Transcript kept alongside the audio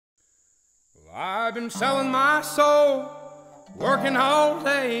I've been selling my soul, working all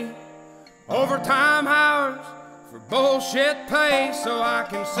day, overtime hours for bullshit pay, so I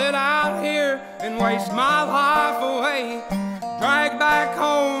can sit out here and waste my life away, drag back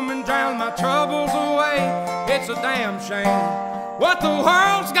home and drown my troubles away. It's a damn shame what the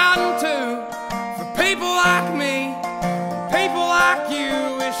world's gotten to for people like me, people like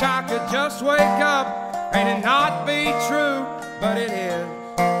you. Wish I could just wake up and it not be true, but it is.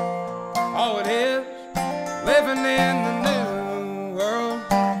 Oh, it is living in the new world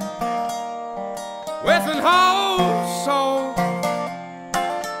with an whole soul.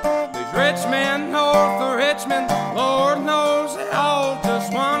 These rich men north of Richmond, Lord knows they all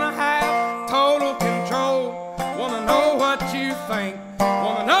just wanna have total control. Wanna know what you think,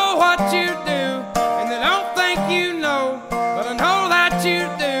 wanna know what you do, and they don't think you know, but I know that you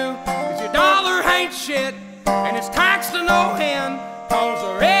do. 'Cause your dollar ain't shit and it's taxed to no end, 'cause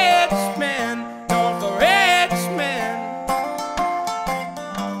the rich men, north the rich men.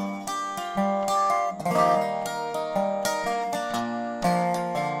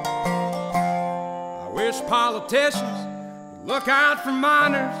 I wish politicians would look out for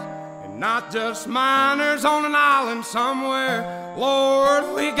miners, and not just miners on an island somewhere.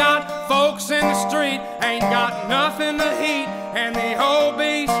 Lord, we got folks in the street, ain't got nothing to eat, and the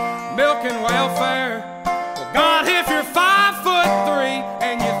obese milking welfare. Well, God, if you're 5'3"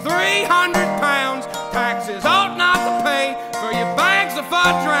 and you're 300 pounds, taxes ought not to pay for your bags of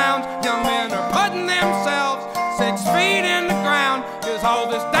fudge rounds. Young men are putting themselves 6 feet in the ground, 'cause all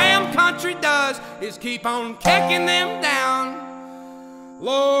this damn country does is keep on kicking them down.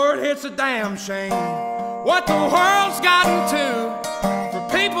 Lord, it's a damn shame what the world's gotten to for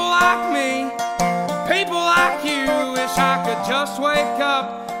people like me, people like you. Wish I could just wake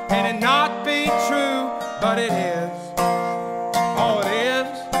up and it not be true, but it is. Oh, it is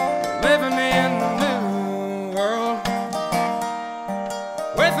living in the new world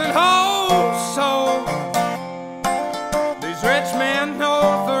with an whole soul. These rich men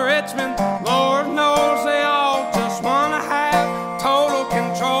north of Richmond, Lord knows they all just wanna have total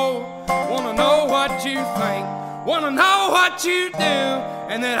control. Wanna know what you think, wanna know what you do,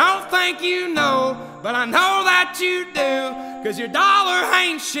 and they don't think you know, but I know that you do. 'Cause your dollar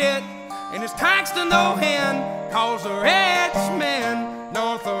ain't shit and it's taxed to no end, 'cause the rich men,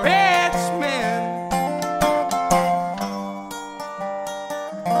 north the rich men.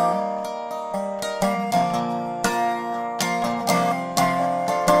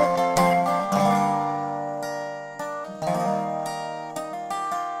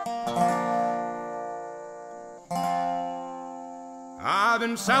 I've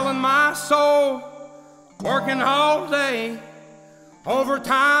been selling my soul, working all day,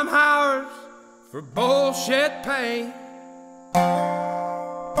 overtime hours for bullshit pay.